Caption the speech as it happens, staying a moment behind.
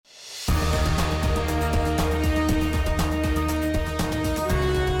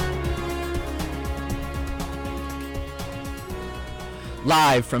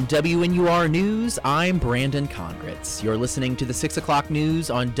Live from WNUR News, I'm Brandon Congratz. You're listening to the 6 o'clock news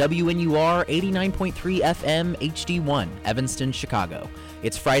on WNUR 89.3 FM HD1, Evanston, Chicago.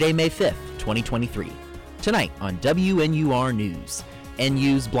 It's Friday, May 5th, 2023. Tonight on WNUR News,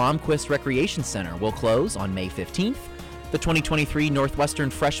 NU's Blomquist Recreation Center will close on May 15th, the 2023 Northwestern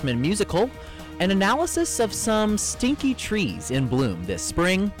Freshman Musical, an analysis of some stinky trees in bloom this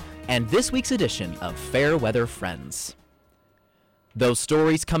spring, and this week's edition of Fair Weather Friends. Those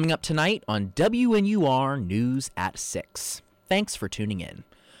stories coming up tonight on WNUR News at 6. Thanks for tuning in.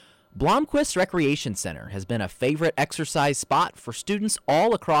 Blomquist Recreation Center has been a favorite exercise spot for students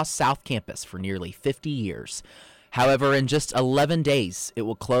all across South Campus for nearly 50 years. However, in just 11 days, it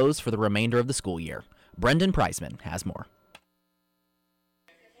will close for the remainder of the school year. Brendan Preisman has more.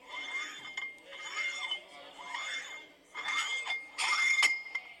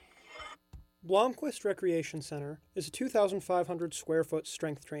 Blomquist Recreation Center is a 2,500 square foot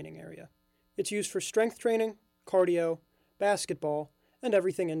strength training area. It's used for strength training, cardio, basketball, and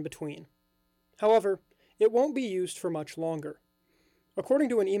everything in between. However, it won't be used for much longer. According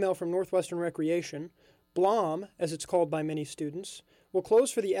to an email from Northwestern Recreation, Blom, as it's called by many students, will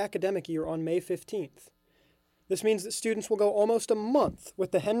close for the academic year on May 15th. This means that students will go almost a month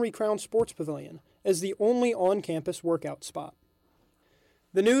with the Henry Crown Sports Pavilion as the only on-campus workout spot.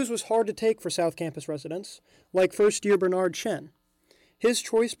 The news was hard to take for South Campus residents, like first-year Bernard Chen. His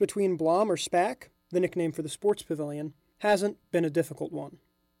choice between Blom or SPAC, the nickname for the sports pavilion, hasn't been a difficult one.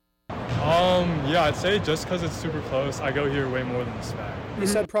 Yeah, I'd say just because it's super close, I go here way more than the SPAC. He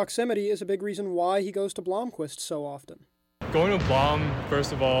said proximity is a big reason why he goes to Blomquist so often. Going to Blom,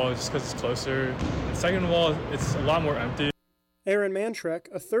 first of all, just because it's closer. And second of all, it's a lot more empty. Aaron Mantrek,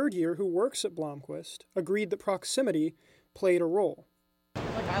 a third year who works at Blomquist, agreed that proximity played a role.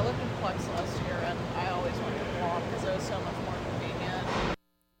 I lived in Plex last year, and I always went to Blom because it was so much more convenient.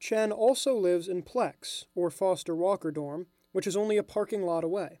 Chen also lives in Plex, or Foster Walker Dorm, which is only a parking lot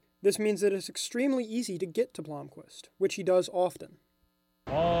away. This means that it's extremely easy to get to Blomquist, which he does often.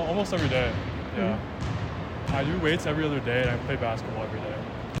 Almost every day, yeah. I do weights every other day, and I play basketball every day.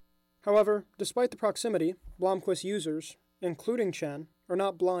 However, despite the proximity, Blomquist users, including Chen, are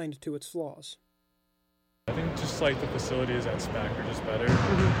not blind to its flaws. I think just the facilities at SPAC are just better.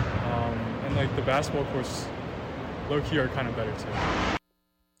 And the basketball courts, low-key, are kind of better too.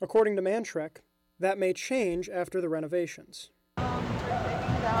 According to Mantrek, that may change after the renovations. They're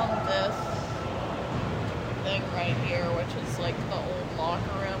taking down this thing right here, which is the old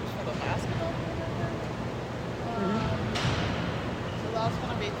locker rooms for the basketball. So that's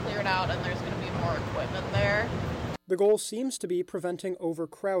going to be cleared out, and there's going to be more equipment there. The goal seems to be preventing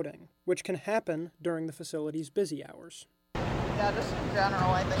overcrowding, which can happen during the facility's busy hours. Yeah, just in general,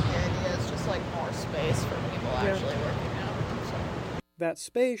 I think the idea is just more space for people actually working out. So. That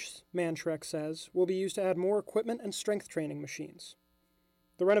space, Mantrek says, will be used to add more equipment and strength training machines.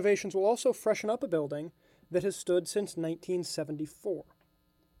 The renovations will also freshen up a building that has stood since 1974.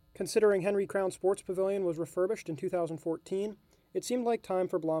 Considering Henry Crown Sports Pavilion was refurbished in 2014, it seemed like time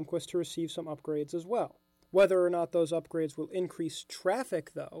for Blomquist to receive some upgrades as well. Whether or not those upgrades will increase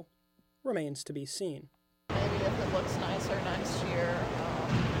traffic, though, remains to be seen. Maybe if it looks nicer next year,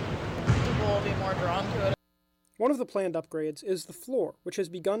 people will be more drawn to it. One of the planned upgrades is the floor, which has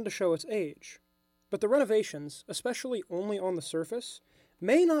begun to show its age. But the renovations, especially only on the surface,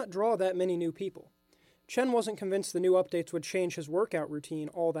 may not draw that many new people. Chen wasn't convinced the new updates would change his workout routine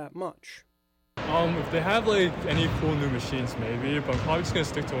all that much. If they have any cool new machines, maybe, but I'm probably just going to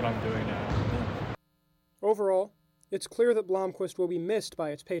stick to what I'm doing now. Overall, it's clear that Blomquist will be missed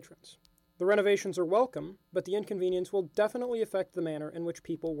by its patrons. The renovations are welcome, but the inconvenience will definitely affect the manner in which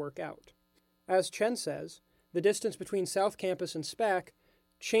people work out. As Chen says, the distance between South Campus and SPAC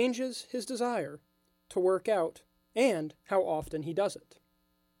changes his desire to work out and how often he does it.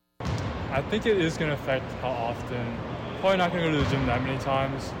 I think it is going to affect how often. Probably not going to go to the gym that many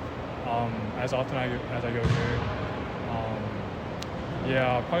times, as often as I go here.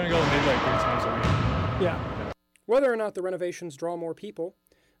 Yeah, probably going to go maybe 3 times a week. Yeah. Whether or not the renovations draw more people,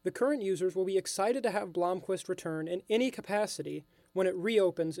 the current users will be excited to have Blomquist return in any capacity when it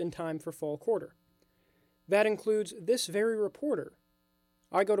reopens in time for fall quarter. That includes this very reporter.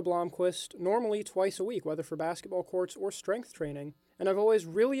 I go to Blomquist normally twice a week, whether for basketball courts or strength training, and I've always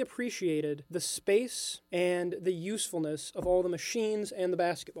really appreciated the space and the usefulness of all the machines and the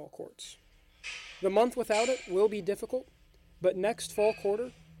basketball courts. The month without it will be difficult, but next fall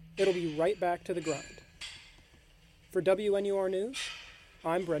quarter, it'll be right back to the grind. For WNUR News,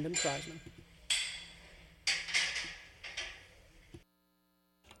 I'm Brendan Preisman.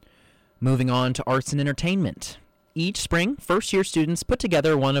 Moving on to arts and entertainment. Each spring, first-year students put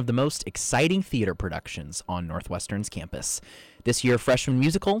together one of the most exciting theater productions on Northwestern's campus. This year, Freshman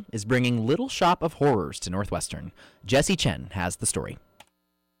Musical is bringing Little Shop of Horrors to Northwestern. Jesse Chen has the story.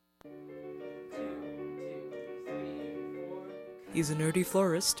 He's a nerdy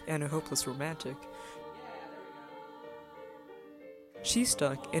florist and a hopeless romantic. She's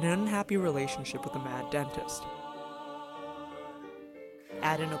stuck in an unhappy relationship with a mad dentist.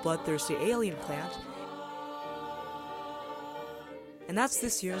 Add in a bloodthirsty alien plant, and that's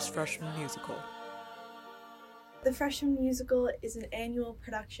this year's Freshman Musical. The Freshman Musical is an annual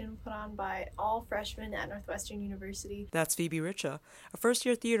production put on by all freshmen at Northwestern University. That's Phoebe Richa, a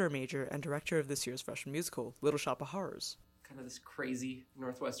first-year theater major and director of this year's Freshman Musical, Little Shop of Horrors. Kind of this crazy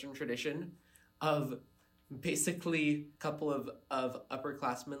Northwestern tradition of basically a couple of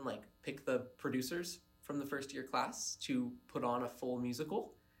upperclassmen like pick the producers from the first year class to put on a full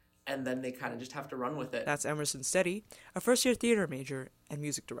musical, and then they kind of just have to run with it. That's Emerson Steady, a first-year theater major and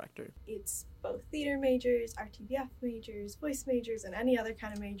music director. It's both theater majors, RTBF majors, voice majors, and any other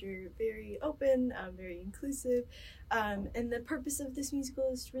kind of major. Very open, very inclusive, and the purpose of this musical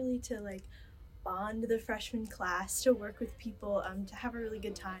is really to bond the freshman class, to work with people, to have a really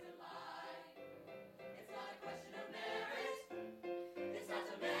good time.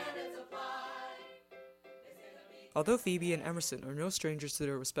 Although Phoebe and Emerson are no strangers to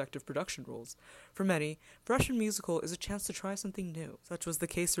their respective production roles, for many, Freshman Musical is a chance to try something new. Such was the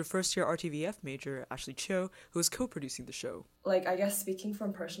case for first-year RTVF major Ashley Cho, who is co-producing the show. I guess speaking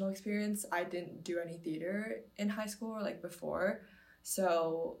from personal experience, I didn't do any theater in high school or before,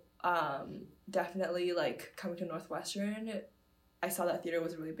 so definitely coming to Northwestern, I saw that theater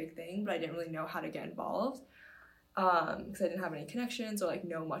was a really big thing, but I didn't really know how to get involved. Because I didn't have any connections or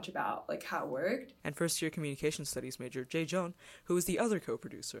know much about how it worked. And first-year communication studies major Jay Joan, who is the other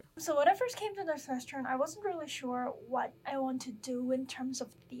co-producer. So when I first came to Northwestern, I wasn't really sure what I want to do in terms of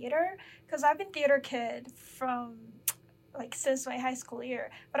theater, because I've been theater kid from since my high school year,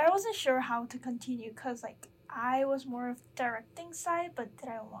 but I wasn't sure how to continue because I was more of directing side, but did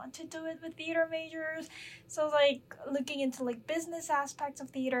I want to do it with theater majors? So looking into business aspects of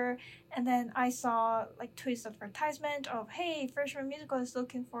theater, and then I saw Twist advertisement of, hey, Freshman Musical is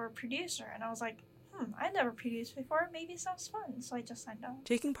looking for a producer, and I was I never produced before, maybe it sounds fun, so I just signed up.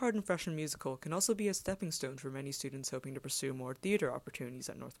 Taking part in Freshman Musical can also be a stepping stone for many students hoping to pursue more theater opportunities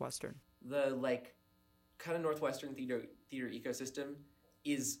at Northwestern. The kind of Northwestern theater ecosystem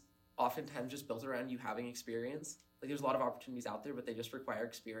is oftentimes just built around you having experience. There's a lot of opportunities out there, but they just require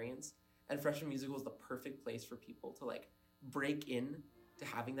experience. And Freshman Musical is the perfect place for people to break in to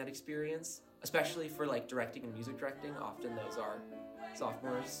having that experience, especially for directing and music directing. Often those are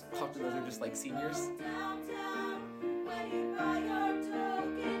sophomores. Often those are just seniors.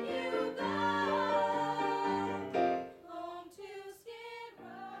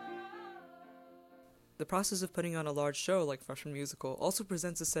 The process of putting on a large show like Freshman Musical also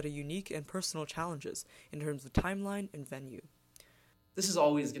presents a set of unique and personal challenges in terms of timeline and venue. This is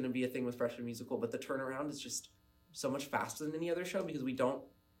always going to be a thing with Freshman Musical, but the turnaround is just so much faster than any other show because we don't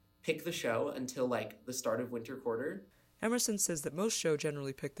pick the show until the start of winter quarter. Emerson says that most shows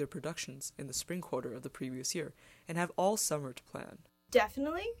generally pick their productions in the spring quarter of the previous year and have all summer to plan.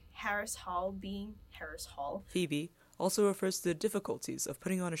 Definitely Harris Hall being Harris Hall. Phoebe also refers to the difficulties of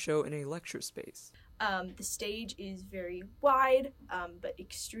putting on a show in a lecture space. The stage is very wide, but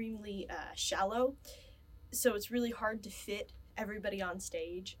extremely shallow, so it's really hard to fit everybody on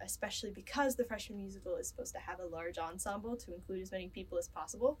stage, especially because the Freshman Musical is supposed to have a large ensemble to include as many people as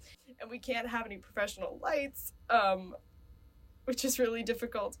possible, and we can't have any professional lights, which is really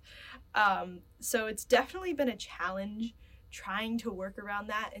difficult. So it's definitely been a challenge trying to work around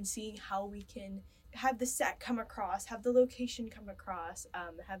that and seeing how we can have the set come across, have the location come across,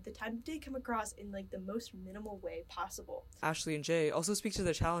 have the time of day come across in the most minimal way possible. Ashley and Jay also speak to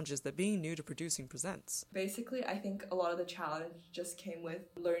the challenges that being new to producing presents. Basically, I think a lot of the challenge just came with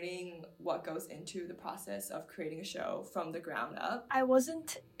learning what goes into the process of creating a show from the ground up. I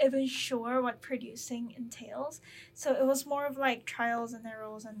wasn't even sure what producing entails, so it was more of trials and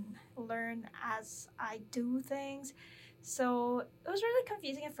errors and learn as I do things. So it was really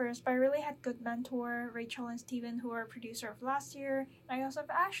confusing at first, but I really had good mentor, Rachel and Steven, who were producer of last year, and I also have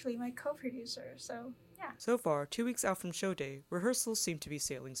Ashley, my co-producer, so yeah. So far, 2 weeks out from show day, rehearsals seem to be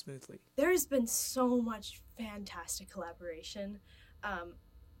sailing smoothly. There has been so much fantastic collaboration.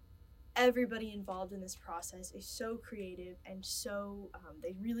 Everybody involved in this process is so creative and so,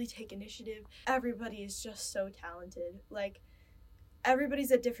 they really take initiative. Everybody is just so talented.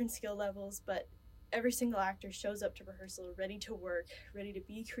 Everybody's at different skill levels, but every single actor shows up to rehearsal ready to work, ready to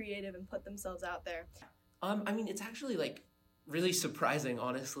be creative and put themselves out there. I mean, it's actually like really surprising,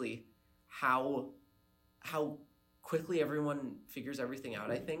 honestly, how quickly everyone figures everything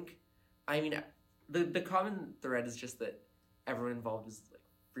out. I think. I mean, the common thread is just that everyone involved is like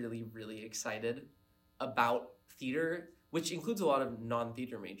really, really excited about theater, which includes a lot of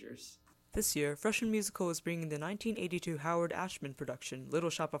non-theater majors. This year, Freshman Musical is bringing the 1982 Howard Ashman production, Little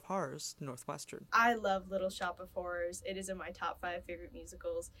Shop of Horrors, to Northwestern. I love Little Shop of Horrors. It is in my top 5 favorite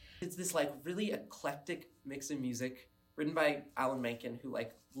musicals. It's this like really eclectic mix of music written by Alan Menken, who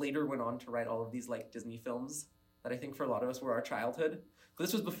like later went on to write all of these like Disney films that I think for a lot of us were our childhood. But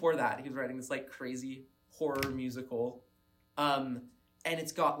this was before that. He was writing this like crazy horror musical. And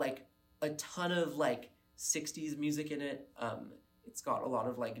it's got like a ton of like 60s music in it. It's got a lot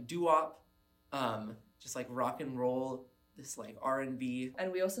of like doo-wop, just like rock and roll, this like R&B.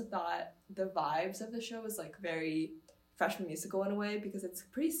 And we also thought the vibes of the show was like very Freshman Musical in a way, because it's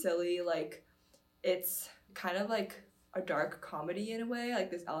pretty silly. Like it's kind of like a dark comedy in a way.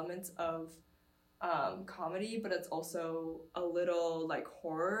 Like there's elements of comedy, but it's also a little like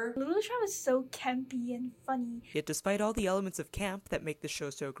horror. Little Shop is so campy and funny. Yet despite all the elements of camp that make this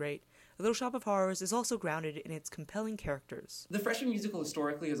show so great, A Little Shop of Horrors is also grounded in its compelling characters. The Freshman Musical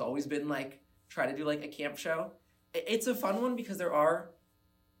historically has always been like, try to do like a camp show. It's a fun one because there are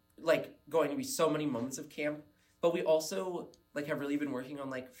like going to be so many moments of camp, but we also like have really been working on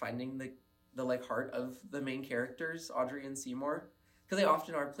like finding the like heart of the main characters, Audrey and Seymour, because they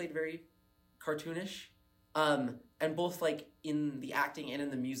often are played very cartoonish, and both like in the acting and in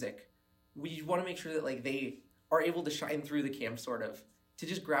the music, we want to make sure that like they are able to shine through the camp sort of, to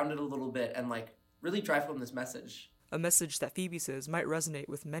just ground it a little bit and like really drive home this message. A message that Phoebe says might resonate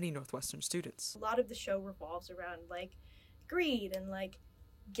with many Northwestern students. A lot of the show revolves around like greed and like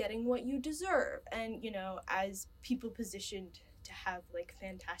getting what you deserve, and you know, as people positioned to have like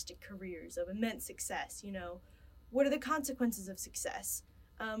fantastic careers of immense success, you know, what are the consequences of success?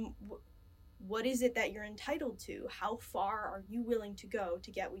 What is it that you're entitled to? How far are you willing to go to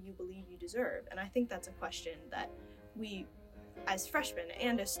get what you believe you deserve? And I think that's a question that we, as freshmen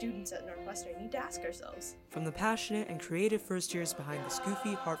and as students at Northwestern, need to ask ourselves. From the passionate and creative first years behind this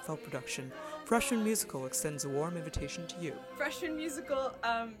goofy, heartfelt production, Freshman Musical extends a warm invitation to you. Freshman Musical,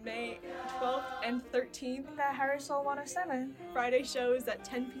 May 12th and 13th. At Harrisville 107. Friday shows at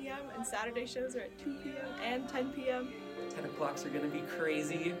 10 p.m. and Saturday shows are at 2 p.m. and 10 p.m. 10 o'clocks are going to be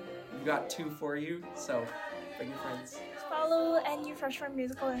crazy. We've got 2 for you, so bring your friends. Follow NU Freshman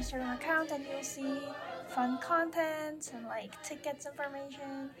Musical Instagram account and you'll see fun content and like tickets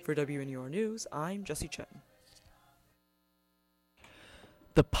information. For WNUR News, I'm Jesse Chen.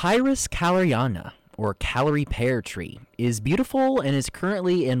 The Pyrus Calleriana, or Callery pear tree, is beautiful and is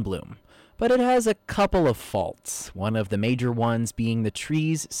currently in bloom, but it has a couple of faults, one of the major ones being the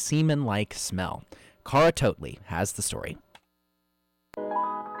tree's semen-like smell. Cara Totley has the story.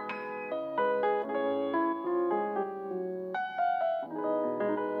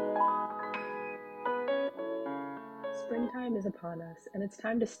 Springtime is upon us, and it's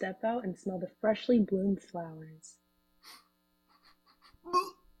time to step out and smell the freshly bloomed flowers.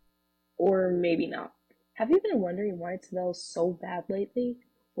 Or maybe not. Have you been wondering why it smells so bad lately?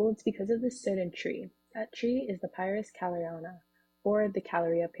 Well, it's because of this certain tree. That tree is the Pyrus Calleriana, or the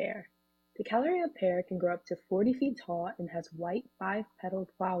Callery pear. The Callery pear can grow up to 40 feet tall and has white 5-petaled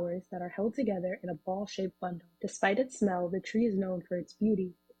flowers that are held together in a ball-shaped bundle. Despite its smell, the tree is known for its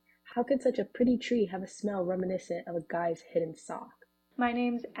beauty. How could such a pretty tree have a smell reminiscent of a guy's hidden sock? My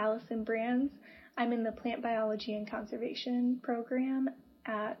name's Allison Brands. I'm in the Plant Biology and Conservation program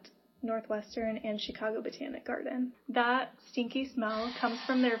at Northwestern and Chicago Botanic Garden. That stinky smell comes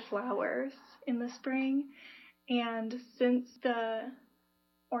from their flowers in the spring, and since the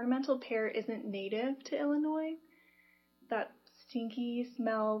ornamental pear isn't native to Illinois, that stinky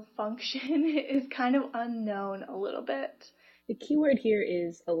smell function is kind of unknown a little bit. The key word here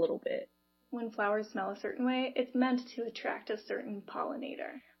is a little bit. When flowers smell a certain way, it's meant to attract a certain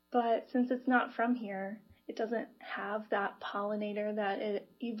pollinator. But since it's not from here, it doesn't have that pollinator that it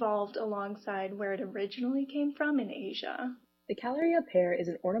evolved alongside where it originally came from in Asia. The Callery pear is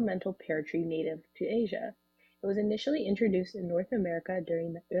an ornamental pear tree native to Asia. It was initially introduced in North America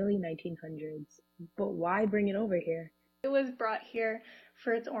during the early 1900s. But why bring it over here? It was brought here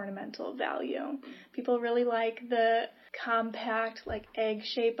for its ornamental value. People really like the compact, like egg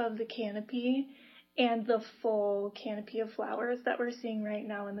shape of the canopy and the full canopy of flowers that we're seeing right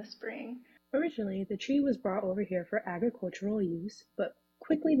now in the spring. Originally, the tree was brought over here for agricultural use, but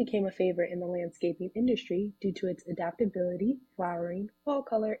quickly became a favorite in the landscaping industry due to its adaptability, flowering, fall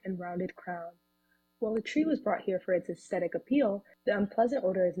color, and rounded crown. While the tree was brought here for its aesthetic appeal, the unpleasant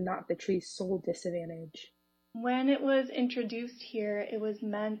odor is not the tree's sole disadvantage. When it was introduced here, it was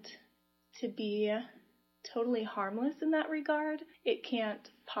meant to be totally harmless in that regard. It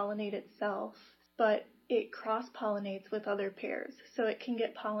can't pollinate itself, but it cross-pollinates with other pears. So it can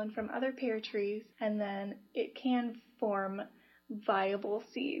get pollen from other pear trees, and then it can form viable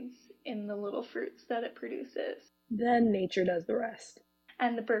seeds in the little fruits that it produces. Then nature does the rest.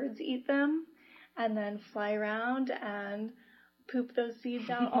 And the birds eat them, and then fly around and poop those seeds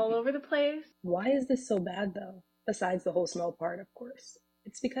out all over the place. Why is this so bad, though? Besides the whole smell part, of course.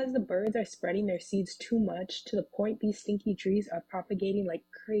 It's because the birds are spreading their seeds too much to the point these stinky trees are propagating like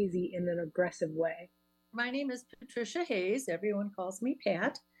crazy in an aggressive way. My name is Patricia Hayes. Everyone calls me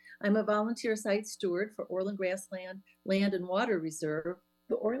Pat. I'm a volunteer site steward for Orland Grassland Land and Water Reserve.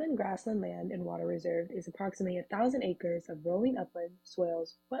 The Orland Grassland Land and Water Reserve is approximately 1,000 acres of rolling upland,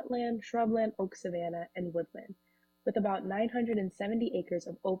 swales, wetland, shrubland, oak savanna, and woodland, with about 970 acres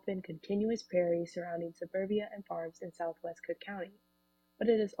of open, continuous prairie surrounding suburbia and farms in southwest Cook County. But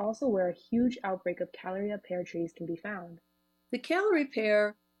it is also where a huge outbreak of Callery pear trees can be found. The Callery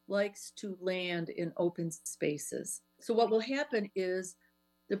pear likes to land in open spaces. So what will happen is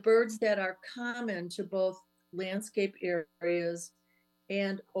the birds that are common to both landscape areas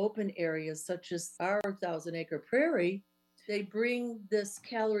and open areas, such as our 1,000-acre prairie, they bring this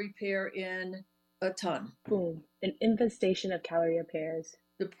Callery pear in a ton. Boom, an infestation of Callery pears.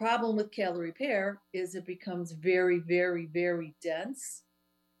 The problem with Callery pear is it becomes very, very, very dense,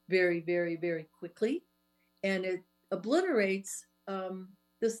 very, very, very quickly, and it obliterates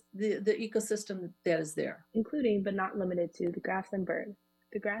the ecosystem that is there. Including, but not limited to, the grassland bird.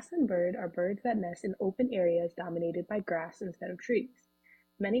 The grassland bird are birds that nest in open areas dominated by grass instead of trees.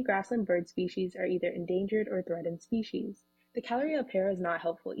 Many grassland bird species are either endangered or threatened species. The Callery pear is not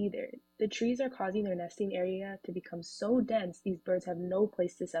helpful either. The trees are causing their nesting area to become so dense these birds have no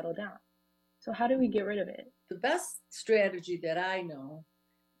place to settle down. So how do we get rid of it? The best strategy that I know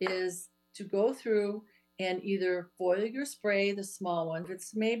is to go through and either foliage or spray the small one. If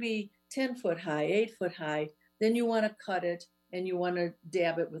it's maybe 10 foot high, 8 foot high, then you want to cut it and you want to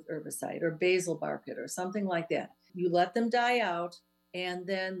dab it with herbicide or basil bark it or something like that. You let them die out, and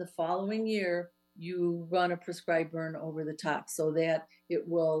then the following year you run a prescribed burn over the top so that it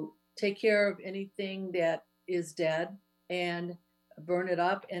will take care of anything that is dead and burn it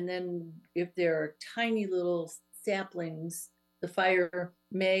up. And then if there are tiny little saplings, the fire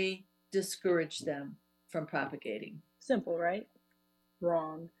may discourage them from propagating. Simple, right?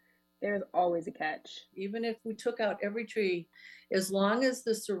 Wrong. There's always a catch. Even if we took out every tree, as long as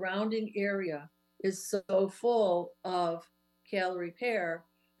the surrounding area is so full of Callery pear,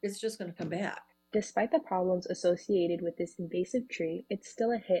 it's just going to come back. Despite the problems associated with this invasive tree, it's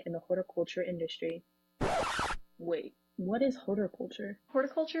still a hit in the horticulture industry. Wait, what is horticulture?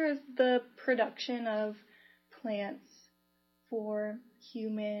 Horticulture is the production of plants for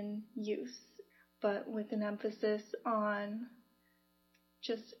human use, but with an emphasis on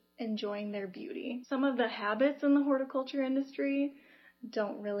just enjoying their beauty. Some of the habits in the horticulture industry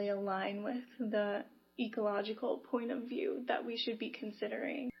don't really align with the ecological point of view that we should be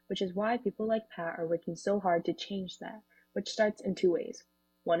considering. Which is why people like Pat are working so hard to change that, which starts in two ways.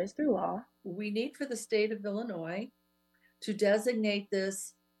 One is through law. We need for the state of Illinois to designate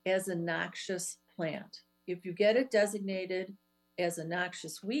this as a noxious plant. If you get it designated as a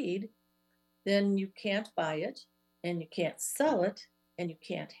noxious weed, then you can't buy it, and you can't sell it, and you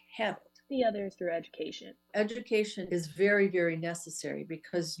can't have it. The other is through education. Education is very, very necessary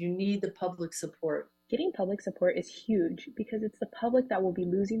because you need the public support. Getting public support is huge because it's the public that will be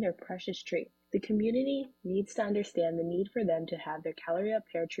losing their precious tree. The community needs to understand the need for them to have their Callery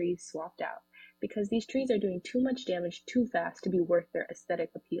pear trees swapped out because these trees are doing too much damage too fast to be worth their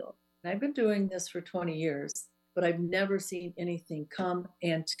aesthetic appeal. I've been doing this for 20 years, but I've never seen anything come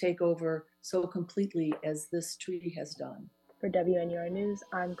and take over so completely as this tree has done. For WNUR News,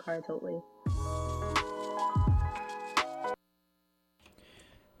 I'm Cara Totley.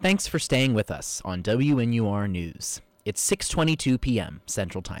 Thanks for staying with us on WNUR News. It's 6:22 p.m.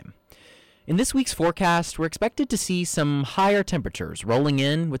 Central Time. In this week's forecast, we're expected to see some higher temperatures rolling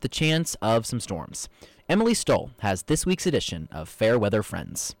in with the chance of some storms. Emily Stoll has this week's edition of Fair Weather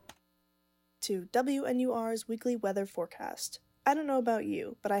Friends. To WNUR's weekly weather forecast. I don't know about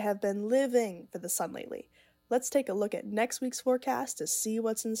you, but I have been living for the sun lately. Let's take a look at next week's forecast to see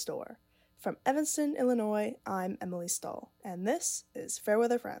what's in store. From Evanston, Illinois, I'm Emily Stoll, and this is Fair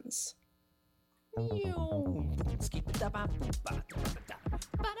Weather Friends. Here's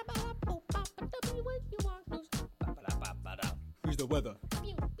the weather.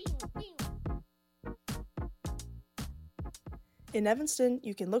 In Evanston,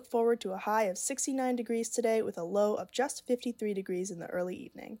 you can look forward to a high of 69 degrees today with a low of just 53 degrees in the early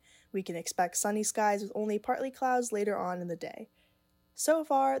evening. We can expect sunny skies with only partly clouds later on in the day. So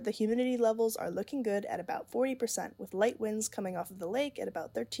far, the humidity levels are looking good at about 40%, with light winds coming off of the lake at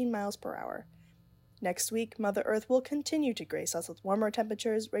about 13 miles per hour. Next week, Mother Earth will continue to grace us with warmer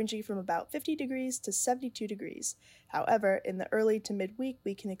temperatures ranging from about 50 degrees to 72 degrees. However, in the early to mid-week,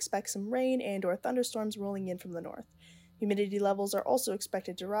 we can expect some rain and/or thunderstorms rolling in from the north. Humidity levels are also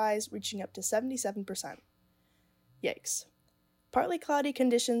expected to rise, reaching up to 77%. Yikes. Partly cloudy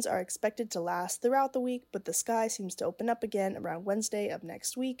conditions are expected to last throughout the week, but the sky seems to open up again around Wednesday of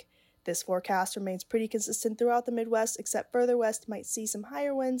next week. This forecast remains pretty consistent throughout the Midwest, except further west might see some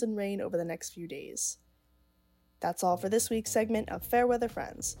higher winds and rain over the next few days. That's all for this week's segment of Fair Weather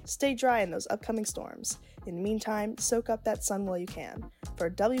Friends. Stay dry in those upcoming storms. In the meantime, soak up that sun while you can. For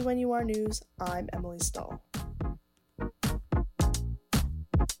WNUR News, I'm Emily Stahl.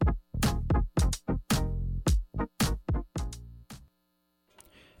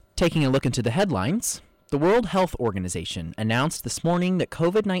 Taking a look into the headlines, the World Health Organization announced this morning that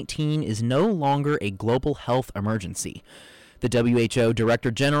COVID-19 is no longer a global health emergency. The WHO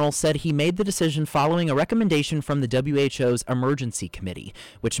Director General said he made the decision following a recommendation from the WHO's Emergency Committee,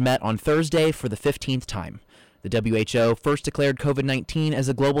 which met on Thursday for the 15th time. The WHO first declared COVID-19 as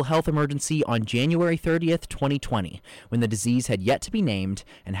a global health emergency on January 30th, 2020, when the disease had yet to be named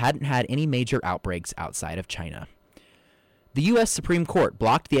and hadn't had any major outbreaks outside of China. The U.S. Supreme Court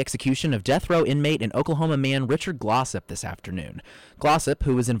blocked the execution of death row inmate and Oklahoma man Richard Glossip this afternoon. Glossip,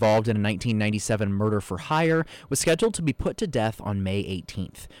 who was involved in a 1997 murder for hire, was scheduled to be put to death on May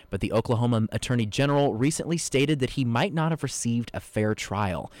 18th, but the Oklahoma Attorney General recently stated that he might not have received a fair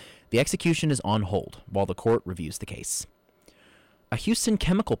trial. The execution is on hold while the court reviews the case. A Houston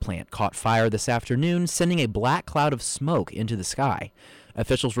chemical plant caught fire this afternoon, sending a black cloud of smoke into the sky.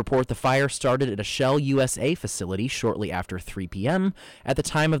 Officials report the fire started at a Shell USA facility shortly after 3 p.m. At the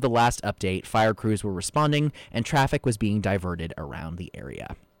time of the last update, fire crews were responding and traffic was being diverted around the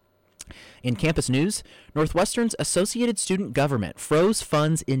area. In campus news, Northwestern's Associated Student Government froze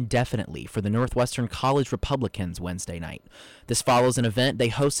funds indefinitely for the Northwestern College Republicans Wednesday night. This follows an event they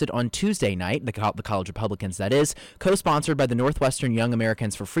hosted on Tuesday night, the College Republicans that is, co-sponsored by the Northwestern Young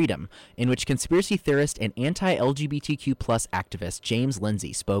Americans for Freedom, in which conspiracy theorist and anti-LGBTQ+ activist James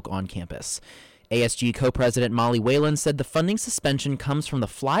Lindsay spoke on campus. ASG co-president Molly Whalen said the funding suspension comes from the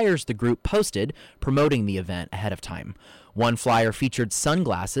flyers the group posted promoting the event ahead of time. One flyer featured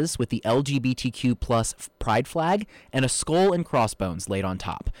sunglasses with the LGBTQ+ pride flag and a skull and crossbones laid on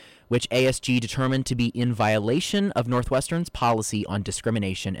top, which ASG determined to be in violation of Northwestern's policy on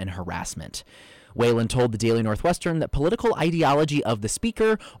discrimination and harassment. Whalen told the Daily Northwestern that political ideology of the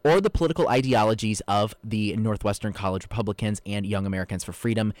speaker or the political ideologies of the Northwestern College Republicans and Young Americans for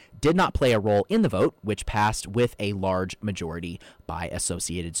Freedom did not play a role in the vote, which passed with a large majority by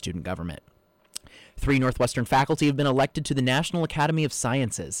Associated Student Government. 3 Northwestern faculty have been elected to the National Academy of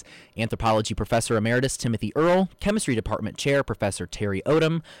Sciences. Anthropology Professor Emeritus Timothy Earle, Chemistry Department Chair Professor Terry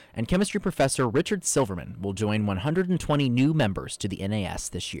Odom, and Chemistry Professor Richard Silverman will join 120 new members to the NAS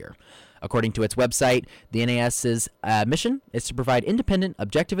this year. According to its website, the NAS's mission is to provide independent,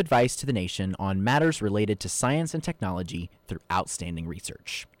 objective advice to the nation on matters related to science and technology through outstanding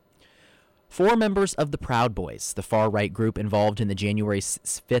research. 4 members of the Proud Boys, the far-right group involved in the January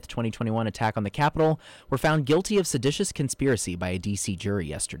 5th, 2021 attack on the Capitol, were found guilty of seditious conspiracy by a D.C. jury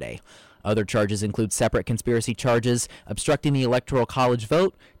yesterday. Other charges include separate conspiracy charges, obstructing the Electoral College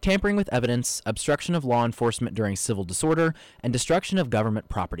vote, tampering with evidence, obstruction of law enforcement during civil disorder, and destruction of government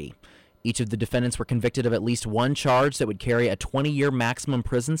property. Each of the defendants were convicted of at least one charge that would carry a 20-year maximum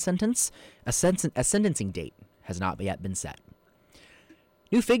prison sentence. A sentencing date has not yet been set.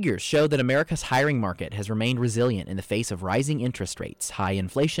 New figures show that America's hiring market has remained resilient in the face of rising interest rates, high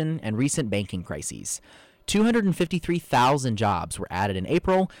inflation, and recent banking crises. 253,000 jobs were added in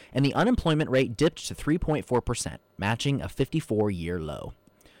April, and the unemployment rate dipped to 3.4%, matching a 54-year low.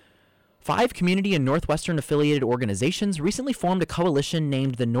 5 community and Northwestern-affiliated organizations recently formed a coalition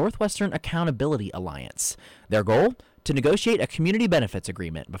named the Northwestern Accountability Alliance. Their goal? To negotiate a community benefits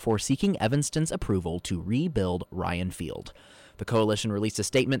agreement before seeking Evanston's approval to rebuild Ryan Field. The coalition released a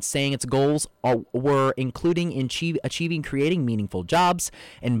statement saying its goals were including achieving creating meaningful jobs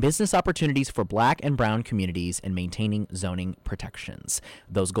and business opportunities for Black and Brown communities and maintaining zoning protections.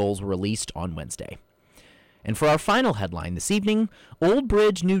 Those goals were released on Wednesday. And for our final headline this evening, Old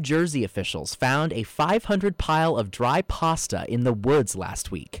Bridge, New Jersey officials found a 500 pile of dry pasta in the woods last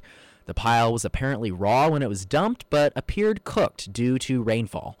week. The pile was apparently raw when it was dumped, but appeared cooked due to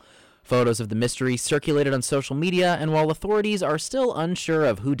rainfall. Photos of the mystery circulated on social media, and while authorities are still unsure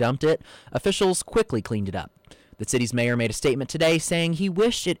of who dumped it, officials quickly cleaned it up. The city's mayor made a statement today saying he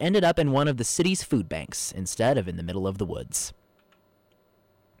wished it ended up in one of the city's food banks instead of in the middle of the woods.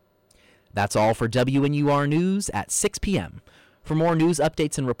 That's all for WNUR News at 6 p.m. For more news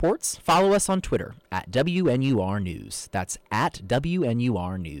updates and reports, follow us on Twitter at WNUR News. That's at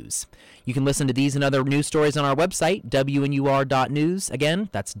WNUR News. You can listen to these and other news stories on our website, WNUR.news. Again,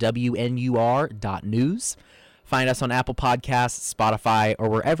 that's WNUR.news. Find us on Apple Podcasts, Spotify, or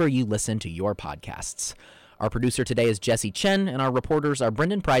wherever you listen to your podcasts. Our producer today is Jesse Chen, and our reporters are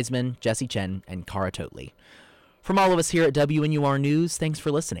Brendan Preisman, Jesse Chen, and Cara Totley. From all of us here at WNUR News, thanks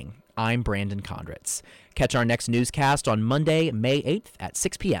for listening. I'm Brandon Condritz. Catch our next newscast on Monday, May 8th at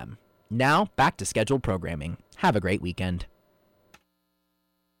 6 p.m. Now, back to scheduled programming. Have a great weekend.